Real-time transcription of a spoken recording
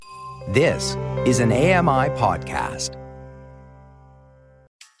This is an AMI podcast.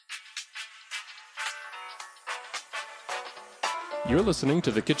 You're listening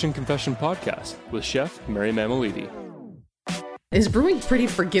to the Kitchen Confession Podcast with Chef Mary Mammoliti. Is brewing pretty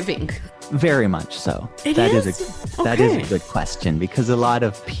forgiving? Very much so. That is a good question, because a lot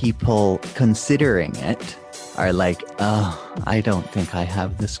of people considering it are like, oh, I don't think I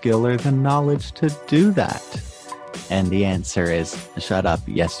have the skill or the knowledge to do that. And the answer is, shut up,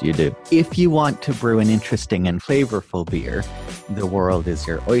 yes you do. If you want to brew an interesting and flavorful beer, the world is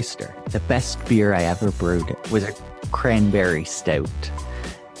your oyster. The best beer I ever brewed was a cranberry stout.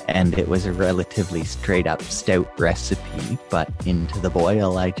 And it was a relatively straight up stout recipe, but into the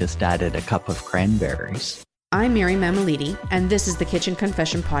boil I just added a cup of cranberries. I'm Mary Mammoliti, and this is the Kitchen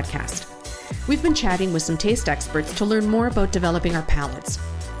Confession Podcast. We've been chatting with some taste experts to learn more about developing our palates.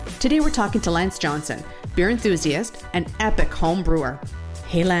 Today we're talking to Lance Johnson, beer enthusiast and epic home brewer.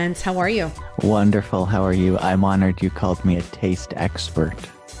 Hey Lance, how are you? Wonderful, how are you? I'm honored you called me a taste expert.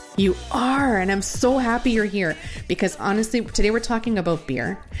 You are, and I'm so happy you're here because honestly, today we're talking about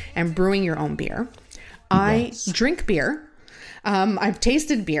beer and brewing your own beer. I drink beer. I've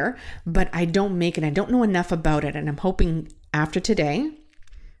tasted beer, but I don't make it. I don't know enough about it, and I'm hoping after today,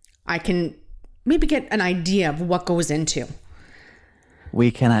 I can maybe get an idea of what goes into. We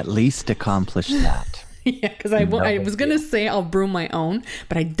can at least accomplish that. Yeah, because I was going to say I'll brew my own,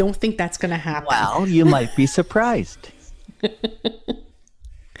 but I don't think that's going to happen. Well, you might be surprised.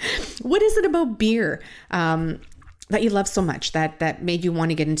 What is it about beer that you love so much that made you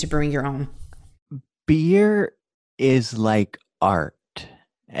want to get into brewing your own? Beer is like art.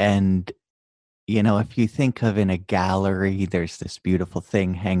 And, you know, if you think of in a gallery, there's this beautiful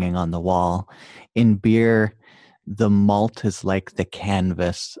thing hanging on the wall. In beer, the malt is like the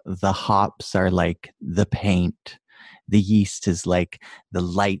canvas. The hops are like the paint. The yeast is like the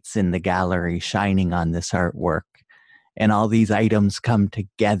lights in the gallery shining on this artwork. And all these items come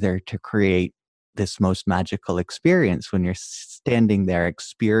together to create this most magical experience when you're standing there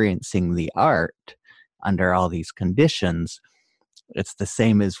experiencing the art under all these conditions. It's the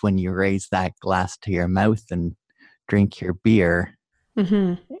same as when you raise that glass to your mouth and drink your beer.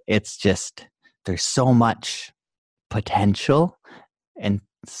 Mm-hmm. It's just, there's so much potential and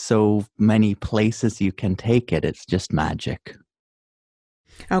so many places you can take it. It's just magic.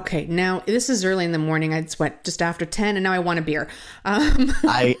 Okay, now this is early in the morning. I'd sweat just after 10 and now I want a beer.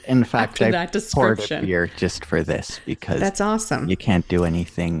 I poured a beer just for this because that's awesome. You can't do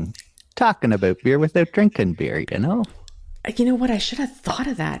anything talking about beer without drinking beer, you know? You know what? I should have thought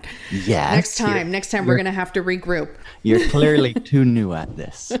of that. Yeah. Next time we're going to have to regroup. You're clearly too new at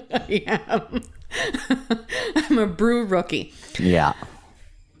this. Yeah. I'm a brew rookie. Yeah.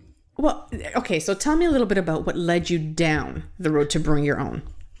 Well, okay, so tell me a little bit about what led you down the road to brewing your own.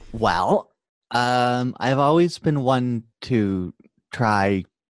 Well, I've always been one to try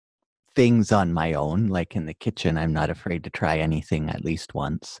things on my own. Like in the kitchen, I'm not afraid to try anything at least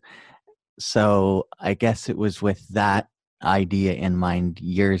once. So I guess it was with that idea in mind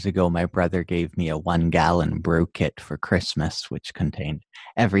years ago, my brother gave me a 1-gallon brew kit for Christmas, which contained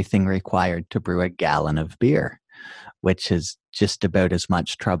everything required to brew a gallon of beer, which is just about as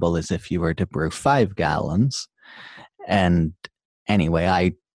much trouble as if you were to brew 5 gallons. And anyway,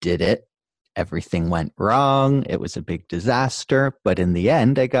 I did it. Everything went wrong. It was a big disaster. But in the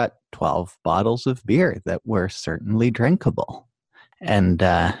end, I got 12 bottles of beer that were certainly drinkable. And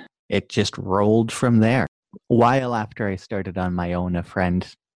it just rolled from there. A while after I started on my own, a friend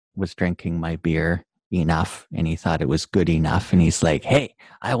was drinking my beer enough and he thought it was good enough. And he's like, hey,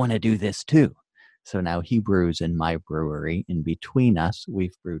 I want to do this too. So now he brews in my brewery. In between us,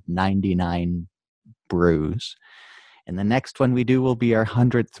 we've brewed 99 brews. And the next one we do will be our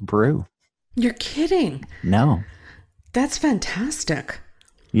 100th brew. You're kidding. No. That's fantastic.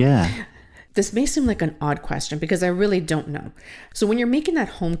 Yeah. This may seem like an odd question because I really don't know. So when you're making that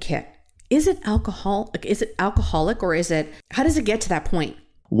home kit, is it alcoholic or how does it get to that point?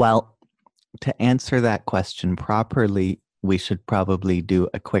 Well, to answer that question properly, we should probably do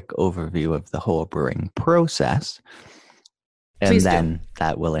a quick overview of the whole brewing process. And Please then do.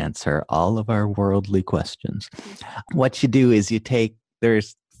 That will answer all of our worldly questions. What you do is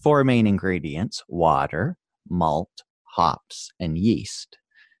there's 4 main ingredients: water, malt, hops, and yeast.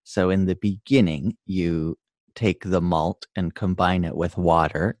 So in the beginning, you take the malt and combine it with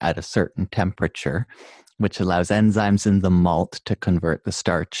water at a certain temperature, which allows enzymes in the malt to convert the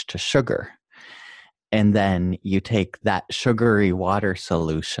starch to sugar. And then you take that sugary water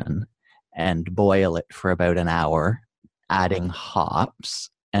solution and boil it for about an hour, adding hops.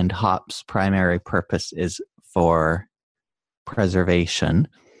 And hops' primary purpose is for preservation.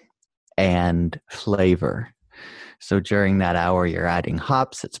 and flavor. So during that hour, you're adding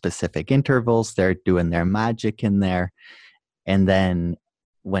hops at specific intervals. They're doing their magic in there. And then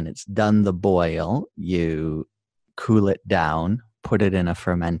when it's done the boil, you cool it down, put it in a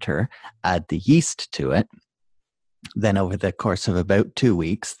fermenter, add the yeast to it. Then over the course of about 2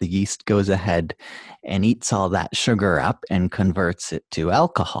 weeks, the yeast goes ahead and eats all that sugar up and converts it to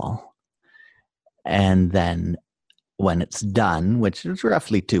alcohol. And then when it's done, which is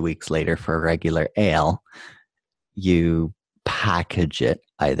roughly 2 weeks later for a regular ale, you package it,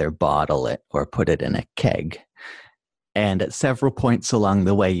 either bottle it or put it in a keg. And at several points along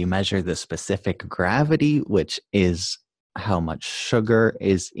the way, you measure the specific gravity, which is how much sugar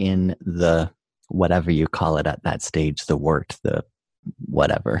is in the whatever you call it at that stage, the wort, the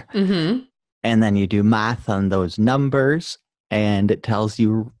whatever. Mm-hmm. And then you do math on those numbers, and it tells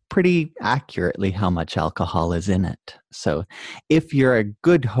you pretty accurately how much alcohol is in it. So if you're a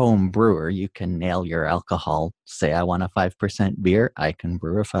good home brewer, you can nail your alcohol. Say, I want a 5% beer, I can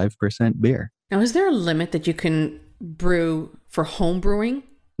brew a 5% beer. Now, is there a limit that you can brew for home brewing?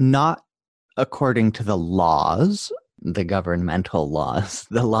 Not according to the laws, the governmental laws.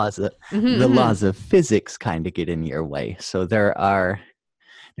 The laws of physics kind of get in your way. So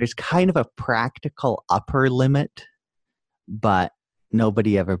there's kind of a practical upper limit, but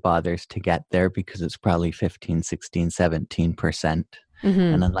nobody ever bothers to get there because it's probably 15, 16, 17%. Mm-hmm.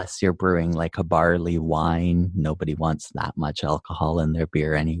 And unless you're brewing like a barley wine, nobody wants that much alcohol in their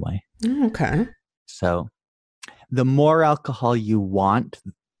beer anyway. Okay. So the more alcohol you want,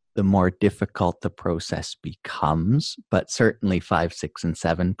 the more difficult the process becomes. But certainly 5, 6, and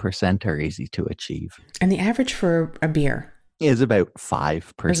 7% are easy to achieve. And the average for a beer? Is about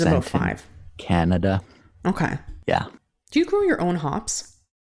 5%. Is about 5. In Canada. Okay. Yeah. Do you grow your own hops?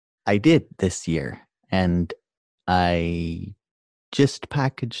 I did this year. And I just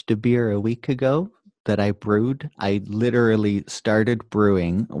packaged a beer a week ago that I brewed. I literally started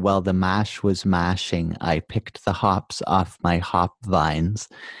brewing while the mash was mashing. I picked the hops off my hop vines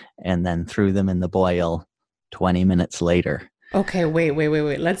and then threw them in the boil 20 minutes later. Okay, wait.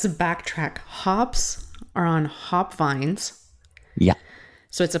 Let's backtrack. Hops are on hop vines. Yeah.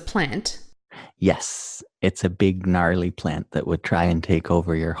 So it's a plant. Yes. It's a big gnarly plant that would try and take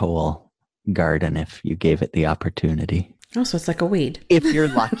over your whole garden if you gave it the opportunity. Oh, so it's like a weed. If you're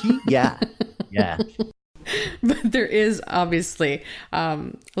lucky, yeah. Yeah. But there is obviously a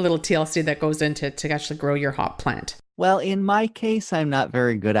little TLC that goes into to actually grow your hop plant. Well, in my case, I'm not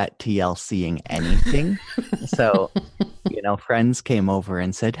very good at TLCing anything. So, friends came over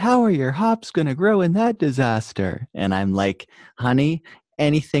and said, how are your hops going to grow in that disaster? And I'm like, honey,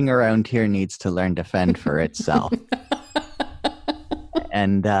 anything around here needs to learn to fend for itself.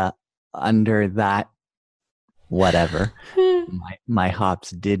 And under that, whatever, my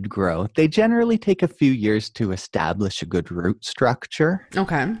hops did grow. They generally take a few years to establish a good root structure.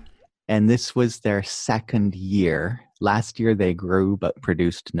 Okay. And this was their second year. Last year they grew but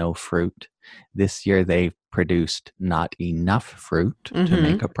produced no fruit. This year they produced not enough fruit to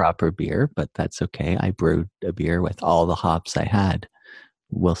make a proper beer, but that's okay. I brewed a beer with all the hops I had.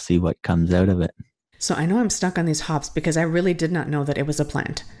 We'll see what comes out of it. So I know I'm stuck on these hops because I really did not know that it was a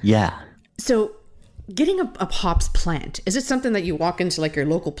plant. Yeah. So getting a hops plant, is it something that you walk into like your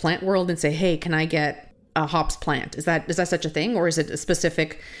local plant world and say, hey, can I get a hops plant? Is that such a thing? Or is it a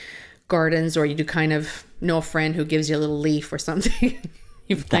specific gardens, or you do kind of know a friend who gives you a little leaf or something?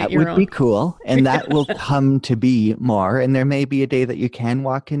 That would be cool. And that will come to be more. And there may be a day that you can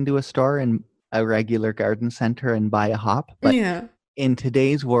walk into a store and a regular garden center and buy a hop. But in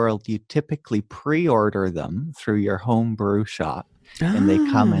today's world, you typically pre-order them through your home brew shop. And they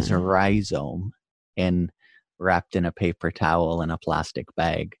come as a rhizome and wrapped in a paper towel in a plastic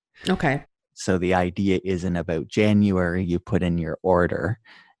bag. Okay. So the idea is in about January, you put in your order.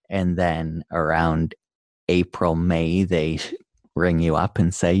 And then around April, May, they ring you up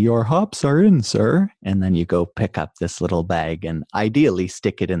and say, your hops are in, sir. And then you go pick up this little bag and ideally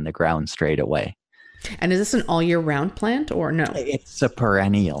stick it in the ground straight away. And is this an all year round plant or no? It's a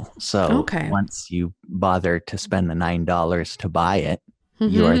perennial. So once you bother to spend the $9 to buy it,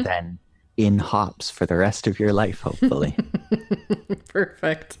 you are then in hops for the rest of your life, hopefully.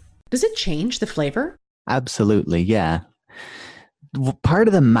 Perfect. Does it change the flavor? Absolutely, yeah. Part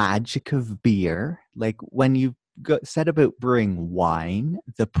of the magic of beer, like when you set about brewing wine,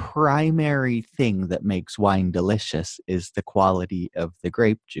 the primary thing that makes wine delicious is the quality of the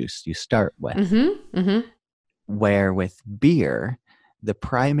grape juice you start with. Where with beer, the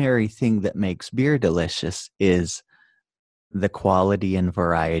primary thing that makes beer delicious is the quality and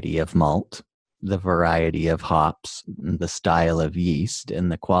variety of malt, the variety of hops, the style of yeast,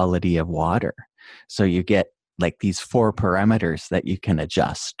 and the quality of water. So you get like these 4 parameters that you can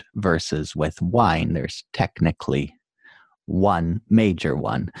adjust, versus with wine, there's technically one major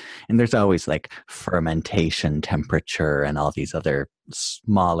one. And there's always like fermentation, temperature, and all these other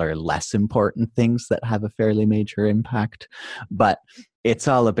smaller, less important things that have a fairly major impact. But it's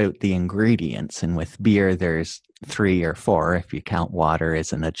all about the ingredients. And with beer, there's 3 or 4 if you count water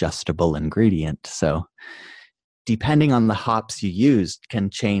as an adjustable ingredient. So depending on the hops you used can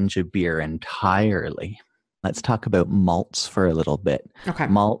change a beer entirely. Let's talk about malts for a little bit. Okay.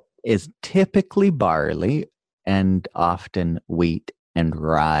 Malt is typically barley and often wheat and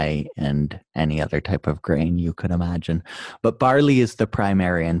rye and any other type of grain you could imagine. But barley is the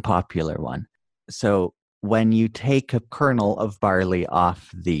primary and popular one. So when you take a kernel of barley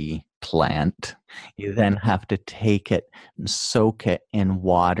off the plant, you then have to take it and soak it in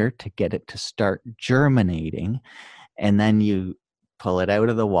water to get it to start germinating. And then you pull it out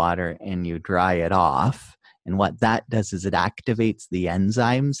of the water and you dry it off. And what that does is it activates the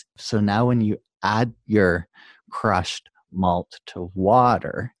enzymes. So now when you add your crushed malt to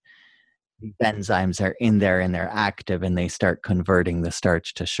water, the enzymes are in there and they're active and they start converting the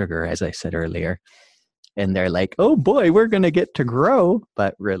starch to sugar, as I said earlier. And they're like, oh boy, we're going to get to grow.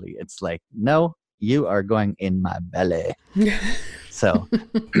 But really, it's like, no, you are going in my belly. So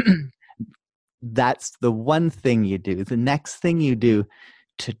that's the one thing you do. The next thing you do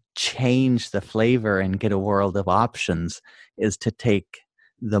to change the flavor and get a world of options is to take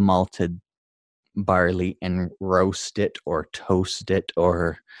the malted barley and roast it or toast it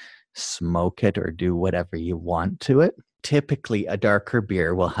or smoke it or do whatever you want to it. Typically, a darker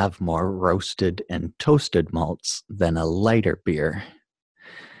beer will have more roasted and toasted malts than a lighter beer.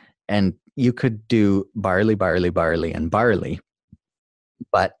 And you could do barley, and barley.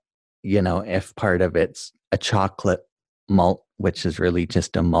 But, you know, if part of it's a chocolate malt, which is really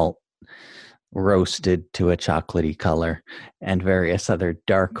just a malt roasted to a chocolatey color, and various other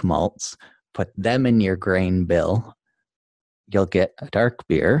dark malts, put them in your grain bill, you'll get a dark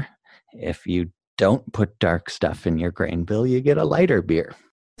beer. If you don't put dark stuff in your grain bill, you get a lighter beer.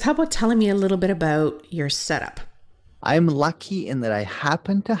 How about telling me a little bit about your setup? I'm lucky in that I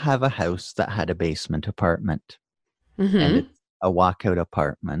happen to have a house that had a basement apartment. Mm-hmm. And it's a walkout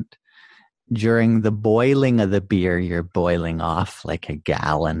apartment. During the boiling of the beer, you're boiling off like a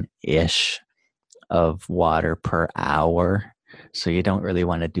gallon-ish of water per hour. So you don't really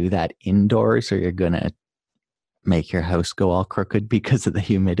want to do that indoors or you're going to make your house go all crooked because of the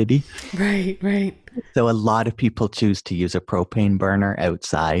humidity. Right. So a lot of people choose to use a propane burner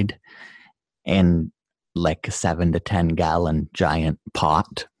outside in like a 7 to 10 gallon giant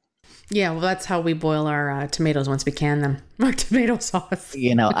pot. Yeah, well, that's how we boil our tomatoes once we can them. Our tomato sauce.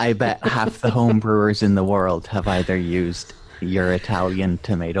 You know, I bet half the home brewers in the world have either used your Italian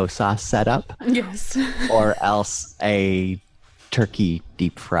tomato sauce setup, yes, or else a turkey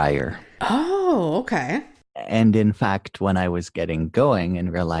deep fryer. Oh, okay. And in fact, when I was getting going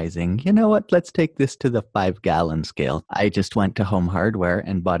and realizing, you know what, let's take this to the 5-gallon scale, I just went to Home Hardware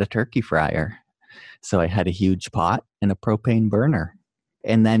and bought a turkey fryer. So I had a huge pot and a propane burner.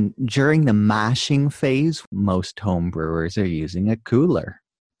 And then during the mashing phase, most home brewers are using a cooler.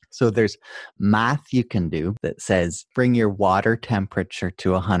 So there's math you can do that says bring your water temperature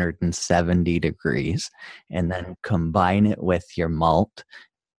to 170 degrees and then combine it with your malt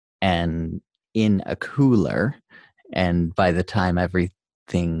and in a cooler. And by the time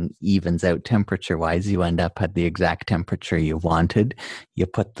everything evens out temperature-wise, you end up at the exact temperature you wanted. You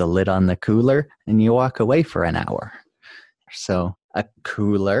put the lid on the cooler and you walk away for an hour. So a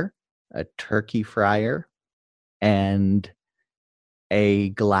cooler, a turkey fryer, and a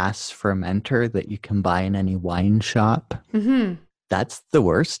glass fermenter that you can buy in any wine shop. Mm-hmm. That's the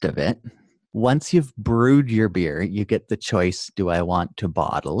worst of it. Once you've brewed your beer, you get the choice, do I want to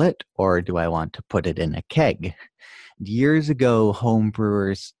bottle it or do I want to put it in a keg? Years ago, home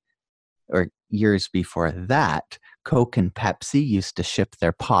brewers, or years before that, Coke and Pepsi used to ship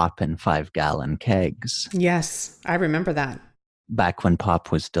their pop in 5-gallon kegs. Yes, I remember that. Back when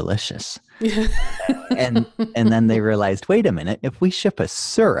pop was delicious. and then they realized, wait a minute, if we ship a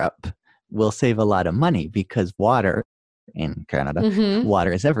syrup, we'll save a lot of money because water in Canada,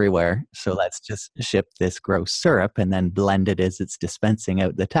 water is everywhere. So let's just ship this gross syrup and then blend it as it's dispensing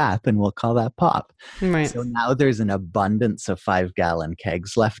out the tap and we'll call that pop. Right. So now there's an abundance of 5-gallon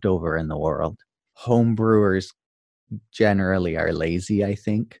kegs left over in the world. Home brewers generally are lazy, I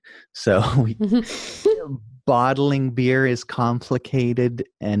think. So bottling beer is complicated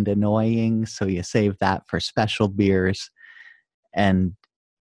and annoying. So you save that for special beers. And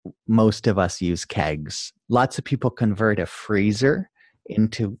most of us use kegs. Lots of people convert a freezer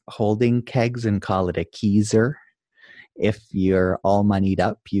into holding kegs and call it a keezer. If you're all moneyed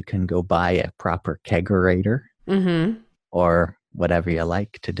up, you can go buy a proper kegerator or whatever you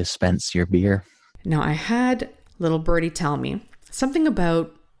like to dispense your beer. Now, I had little birdie tell me something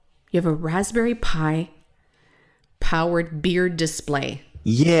about you have a Raspberry Pi powered beer display.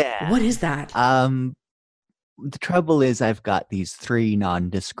 Yeah. What is that? The trouble is I've got these 3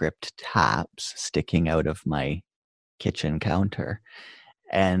 nondescript taps sticking out of my kitchen counter.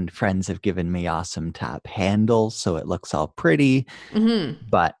 And friends have given me awesome tap handles, so it looks all pretty.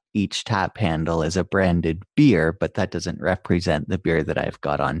 But each tap handle is a branded beer, but that doesn't represent the beer that I've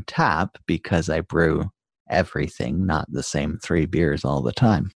got on tap because I brew everything, not the same 3 beers all the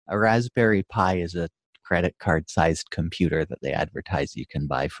time. A Raspberry Pi is a credit card sized computer that they advertise you can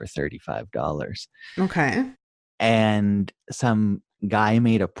buy for $35. Okay. And some guy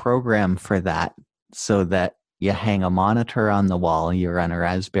made a program for that so that you hang a monitor on the wall, you run a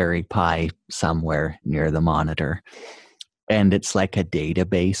Raspberry Pi somewhere near the monitor, and it's like a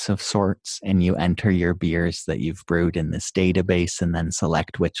database of sorts, and you enter your beers that you've brewed in this database and then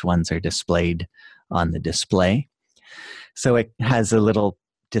select which ones are displayed on the display. So it has a little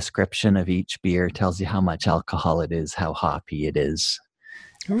description of each beer, tells you how much alcohol it is, how hoppy it is.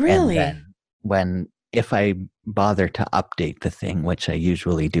 Really? And then if I bother to update the thing, which I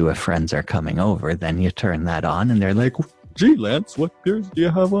usually do if friends are coming over, then you turn that on and they're like, "Gee, Lance, what beers do you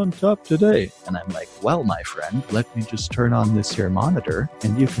have on tap today?" And I'm like, "Well, my friend, let me just turn on this here monitor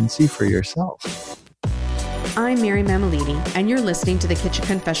and you can see for yourself." I'm Mary Mamalidi, and you're listening to the Kitchen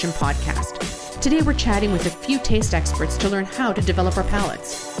Confession podcast. Today we're chatting with a few taste experts to learn how to develop our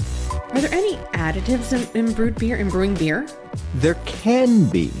palates. Are there any additives in brewing beer? There can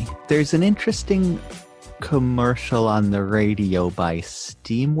be. There's an interesting commercial on the radio by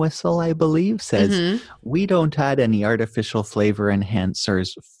Steam Whistle, I believe, says, "We don't add any artificial flavor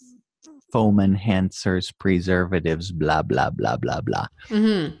enhancers, foam enhancers, preservatives, blah, blah, blah, blah, blah."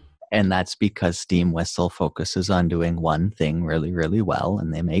 And that's because Steam Whistle focuses on doing one thing really, really well,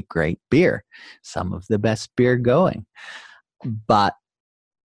 and they make great beer. Some of the best beer going. But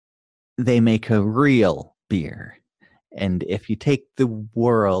they make a real beer. And if you take the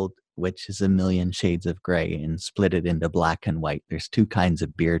world, which is a million shades of gray, and split it into black and white, there's 2 kinds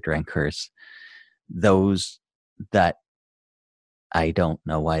of beer drinkers. Those that, I don't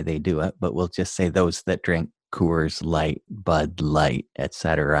know why they do it, but we'll just say those that drink Coors Light, Bud Light,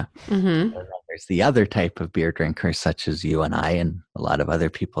 etc. And then there's the other type of beer drinkers, such as you and I and a lot of other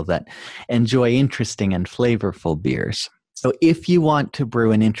people that enjoy interesting and flavorful beers. So if you want to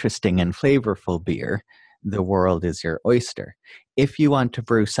brew an interesting and flavorful beer, the world is your oyster. If you want to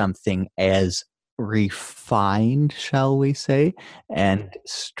brew something as refined, shall we say, and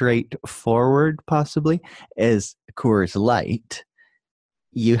straightforward possibly as Coors Light,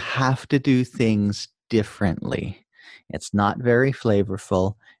 you have to do things differently. It's not very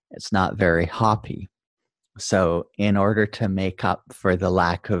flavorful. It's not very hoppy. So in order to make up for the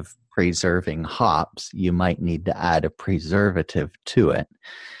lack of preserving hops, you might need to add a preservative to it.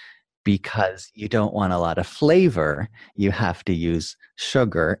 Because you don't want a lot of flavor, you have to use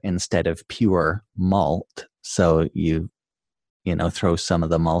sugar instead of pure malt. So you throw some of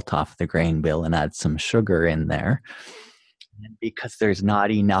the malt off the grain bill and add some sugar in there. And because there's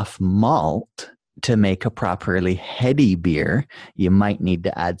not enough malt to make a properly heady beer, you might need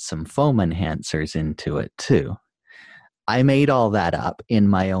to add some foam enhancers into it too. I made all that up in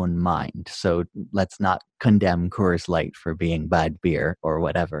my own mind, so let's not condemn Coors Light for being bad beer or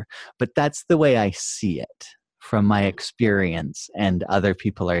whatever. But that's the way I see it from my experience, and other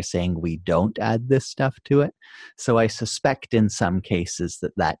people are saying we don't add this stuff to it. So I suspect in some cases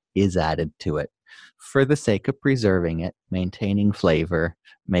that is added to it for the sake of preserving it, maintaining flavor,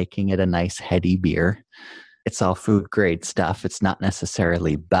 making it a nice heady beer. It's all food grade stuff. It's not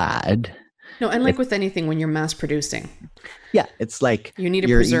necessarily bad. No, and like with anything, when you're mass producing. Yeah, it's like you need a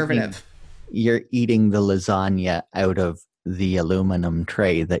preservative. You're eating the lasagna out of the aluminum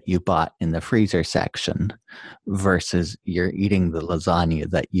tray that you bought in the freezer section versus you're eating the lasagna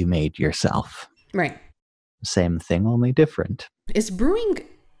that you made yourself. Right. Same thing, only different. Is brewing,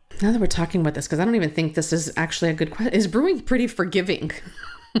 now that we're talking about this, because I don't even think this is actually a good question, is brewing pretty forgiving?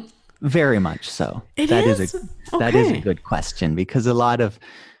 Very much so. That is a good question, because a lot of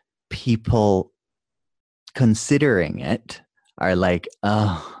people considering it are like,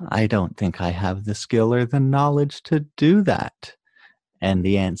 "Oh, I don't think I have the skill or the knowledge to do that." And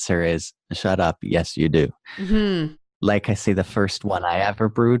the answer is, shut up. Yes, you do. Like I say, the first one I ever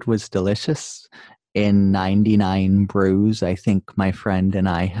brewed was delicious. in 99 brews, I think my friend and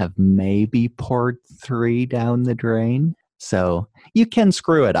I have maybe poured 3 down the drain. So you can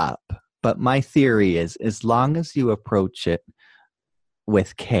screw it up. But my theory is as long as you approach it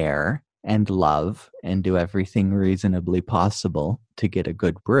with care and love and do everything reasonably possible to get a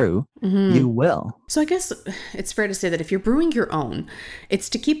good brew, you will. So I guess it's fair to say that if you're brewing your own, it's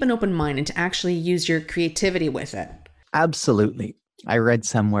to keep an open mind and to actually use your creativity with it. Absolutely. I read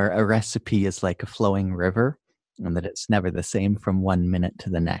somewhere a recipe is like a flowing river and that it's never the same from 1 minute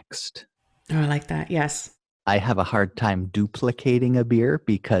to the next. Oh, I like that. Yes. I have a hard time duplicating a beer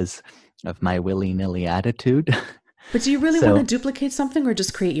because of my willy-nilly attitude. But do you really want to duplicate something or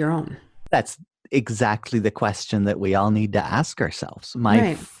just create your own? That's exactly the question that we all need to ask ourselves.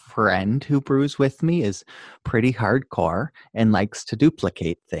 My friend who brews with me is pretty hardcore and likes to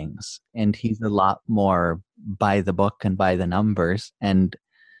duplicate things. And he's a lot more by the book and by the numbers. And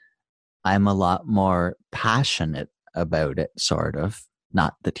I'm a lot more passionate about it, sort of.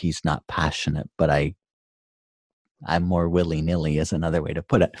 Not that he's not passionate, but I'm more willy-nilly is another way to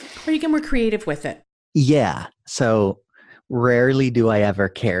put it. Or you get more creative with it. Yeah. So rarely do I ever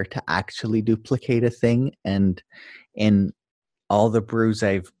care to actually duplicate a thing. And in all the brews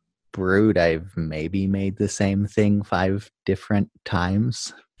I've brewed, I've maybe made the same thing 5 different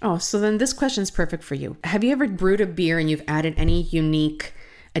times. Oh, so then this question is perfect for you. Have you ever brewed a beer and you've added any unique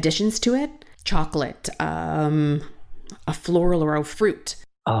additions to it? Chocolate, a floral or a fruit?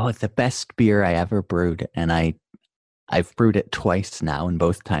 Oh, the best beer I ever brewed, and I've brewed it twice now, and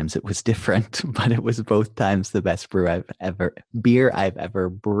both times it was different, but it was both times the best beer I've ever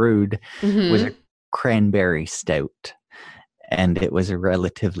brewed was a cranberry stout. And it was a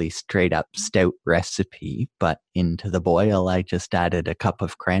relatively straight up stout recipe, but into the boil, I just added a cup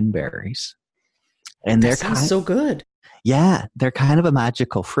of cranberries. And that sounds so good. Yeah, they're kind of a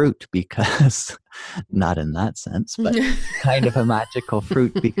magical fruit because, not in that sense, but kind of a magical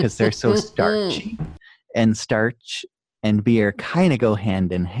fruit because they're so starchy. And starch and beer kind of go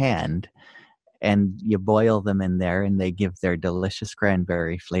hand in hand. And you boil them in there and they give their delicious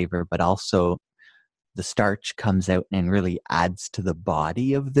cranberry flavor, but also the starch comes out and really adds to the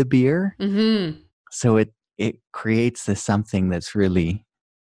body of the beer. So it creates this something that's really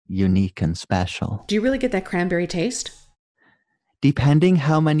unique and special. Do you really get that cranberry taste? Depending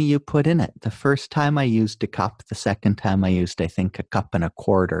how many you put in it. The first time I used a cup. The second time I used, I think, a cup and a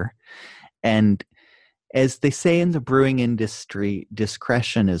quarter. And as they say in the brewing industry,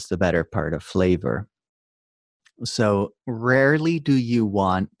 discretion is the better part of flavor. So rarely do you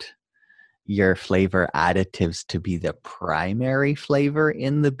want your flavor additives to be the primary flavor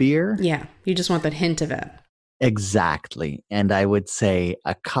in the beer. Yeah, you just want that hint of it. Exactly. And I would say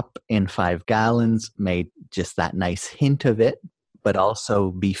a cup in 5 gallons made just that nice hint of it, but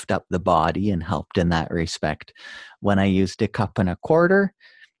also beefed up the body and helped in that respect. When I used a cup and a quarter,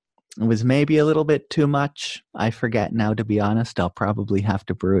 it was maybe a little bit too much. I forget now, to be honest. I'll probably have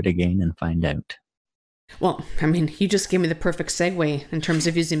to brew it again and find out. Well, I mean, you just gave me the perfect segue in terms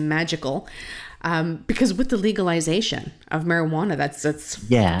of using magical, because with the legalization of marijuana, that's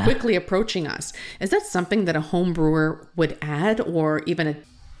quickly approaching us. Is that something that a home brewer would add or even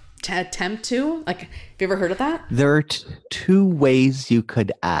attempt to? Like, have you ever heard of that? There are 2 ways you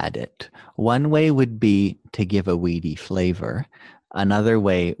could add it. One way would be to give a weedy flavor. Another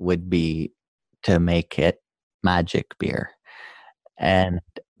way would be to make it magic beer. And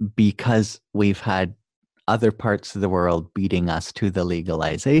because we've had other parts of the world beating us to the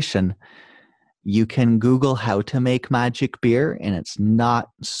legalization, you can Google how to make magic beer, and it's not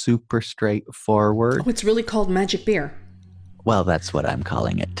super straightforward. Oh, it's really called magic beer. Well, that's what I'm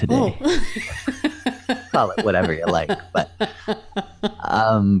calling it today. Call it whatever you like, but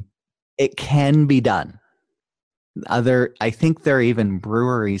it can be done. I think there are even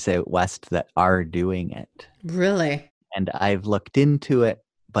breweries out west that are doing it. Really? And I've looked into it,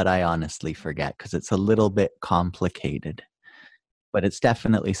 but I honestly forget because it's a little bit complicated. But it's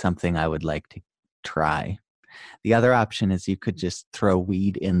definitely something I would like to try. The other option is you could just throw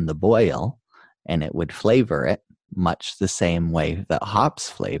weed in the boil and it would flavor it much the same way that hops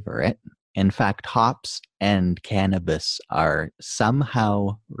flavor it. In fact, hops and cannabis are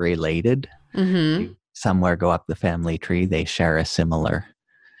somehow related. Somewhere go up the family tree, they share a similar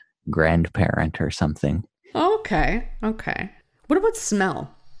grandparent or something. Okay. What about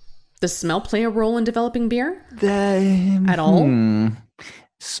smell? Does smell play a role in developing beer? At all?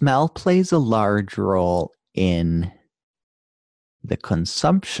 Smell plays a large role in the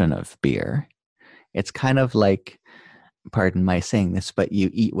consumption of beer. It's kind of like, pardon my saying this, but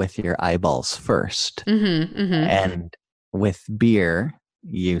you eat with your eyeballs first. And with beer,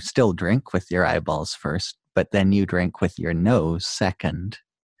 you still drink with your eyeballs first, but then you drink with your nose second.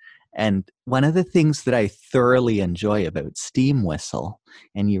 And one of the things that I thoroughly enjoy about steam whistle,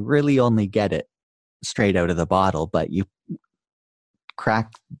 and you really only get it straight out of the bottle, but you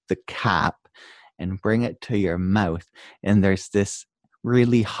crack the cap and bring it to your mouth, and there's this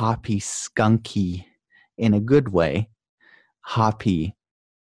really hoppy, skunky, in a good way, hoppy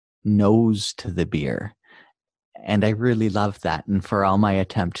nose to the beer. And I really love that. And for all my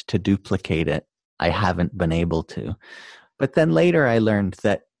attempt to duplicate it, I haven't been able to. But then later I learned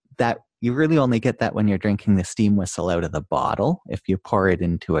that you really only get that when you're drinking the steam whistle out of the bottle. If you pour it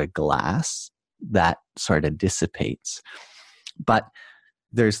into a glass, that sort of dissipates. But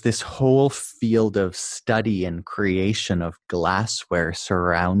there's this whole field of study and creation of glassware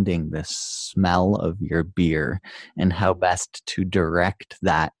surrounding the smell of your beer and how best to direct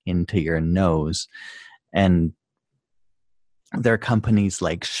that into your nose. And there are companies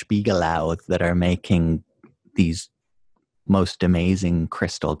like Spiegelau that are making these most amazing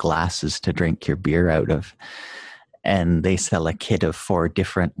crystal glasses to drink your beer out of. And they sell a kit of 4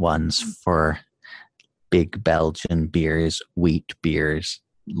 different ones for big Belgian beers, wheat beers,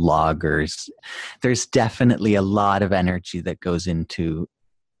 lagers. There's definitely a lot of energy that goes into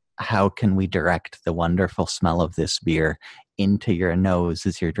how can we direct the wonderful smell of this beer into your nose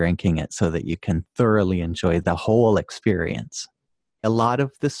as you're drinking it so that you can thoroughly enjoy the whole experience. A lot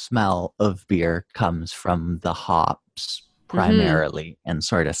of the smell of beer comes from the hops primarily, and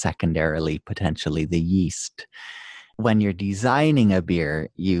sort of secondarily, potentially the yeast. When you're designing a beer,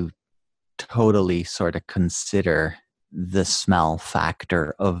 you totally sort of consider the smell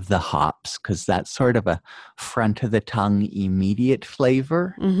factor of the hops, because that's sort of a front of the tongue immediate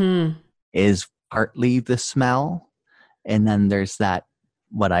flavor is partly the smell. And then there's that,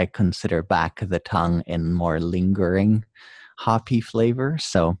 what I consider back of the tongue and more lingering hoppy flavor.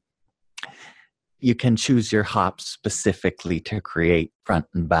 So you can choose your hops specifically to create front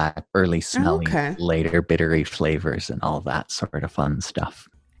and back, early smelly, later bittery flavors and all that sort of fun stuff.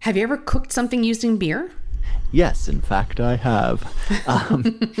 Have you ever cooked something using beer? Yes, in fact, I have.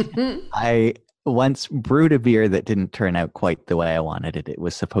 I once brewed a beer that didn't turn out quite the way I wanted it. It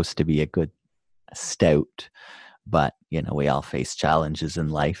was supposed to be a good stout, but, you know, we all face challenges in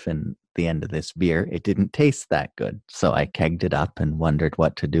life, and the end of this beer, it didn't taste that good. So I kegged it up and wondered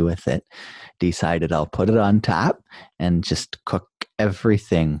what to do with it. Decided I'll put it on tap and just cook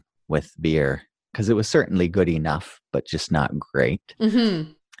everything with beer, because it was certainly good enough, but just not great.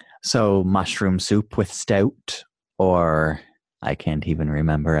 So mushroom soup with stout, or I can't even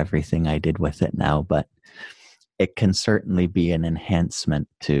remember everything I did with it now, but it can certainly be an enhancement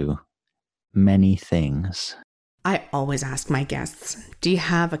to many things. I always ask my guests, do you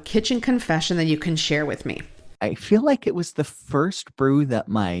have a kitchen confession that you can share with me? I feel like it was the first brew that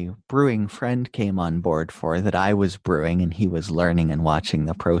my brewing friend came on board for, that I was brewing and he was learning and watching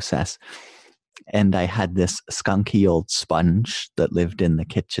the process. And I had this skunky old sponge that lived in the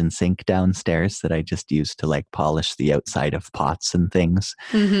kitchen sink downstairs that I just used to like polish the outside of pots and things.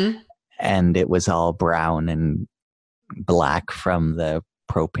 And it was all brown and black from the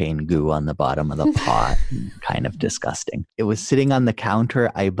propane goo on the bottom of the pot. Kind of disgusting. It was sitting on the counter,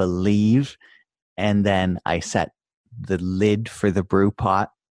 I believe. And then I set the lid for the brew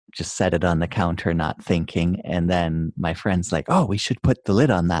pot, just set it on the counter, not thinking. And then my friend's like, oh, we should put the lid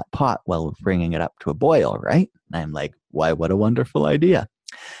on that pot while we're bringing it up to a boil, right? And I'm like, why, what a wonderful idea.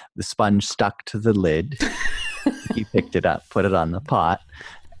 The sponge stuck to the lid. He picked it up, put it on the pot.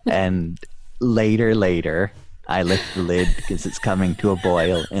 And later, I lift the lid because it's coming to a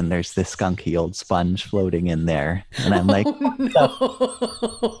boil, and there's this skunky old sponge floating in there. And I'm like,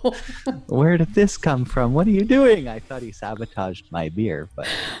 where did this come from? What are you doing? I thought he sabotaged my beer, but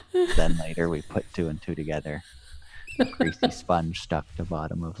then later we put 2 and 2 together. A greasy sponge stuck to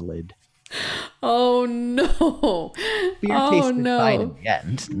bottom of lid. Oh no. Beer tasted fine in the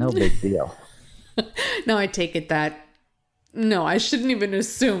end. No big deal. No, I take it that, no, I shouldn't even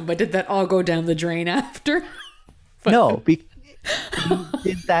assume, but did that all go down the drain after? No, we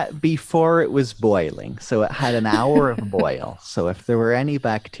did that before it was boiling. So it had an hour of boil. So if there were any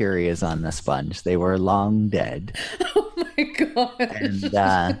bacterias on the sponge, they were long dead. Oh my God.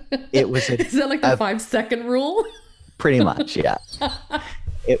 And it was Is that like the 5-second rule? Pretty much, yeah.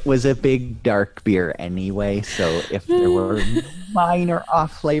 It was a big dark beer anyway. So if there were minor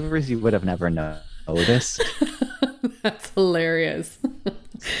off flavors, you would have never noticed. That's hilarious.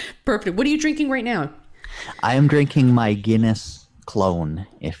 Perfect. What are you drinking right now? I am drinking my Guinness clone,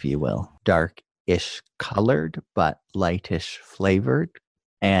 if you will. Dark-ish colored, but lightish flavored.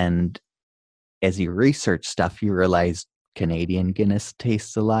 And as you research stuff, you realize Canadian Guinness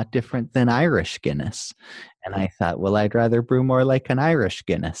tastes a lot different than Irish Guinness. And I thought, well, I'd rather brew more like an Irish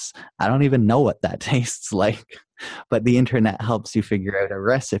Guinness. I don't even know what that tastes like, but the internet helps you figure out a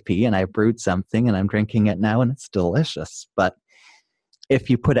recipe, and I brewed something and I'm drinking it now and it's delicious. But if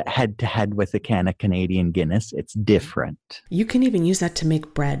you put it head to head with a can of Canadian Guinness, it's different. You can even use that to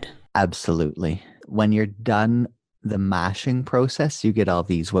make bread. Absolutely. When you're done the mashing process, you get all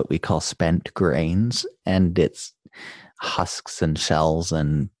these what we call spent grains, and it's husks and shells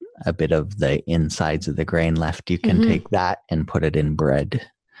and a bit of the insides of the grain left. You can take that and put it in bread.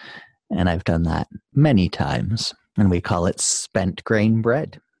 And I've done that many times, and we call it spent grain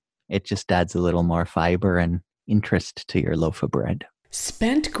bread. It just adds a little more fiber and interest to your loaf of bread.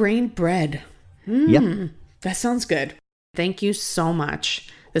 Spent grain bread. Yep. That sounds good. Thank you so much.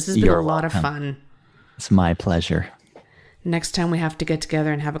 This has been You're a lot of welcome. fun. It's my pleasure. Next time we have to get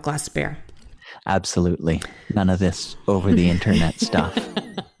together and have a glass of beer. Absolutely. None of this over the internet stuff.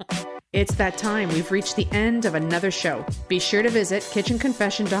 It's that time. We've reached the end of another show. Be sure to visit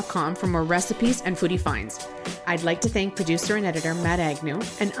kitchenconfession.com for more recipes and foodie finds. I'd like to thank producer and editor Matt Agnew,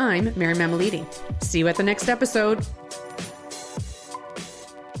 and I'm Mary Mamalidi. See you at the next episode.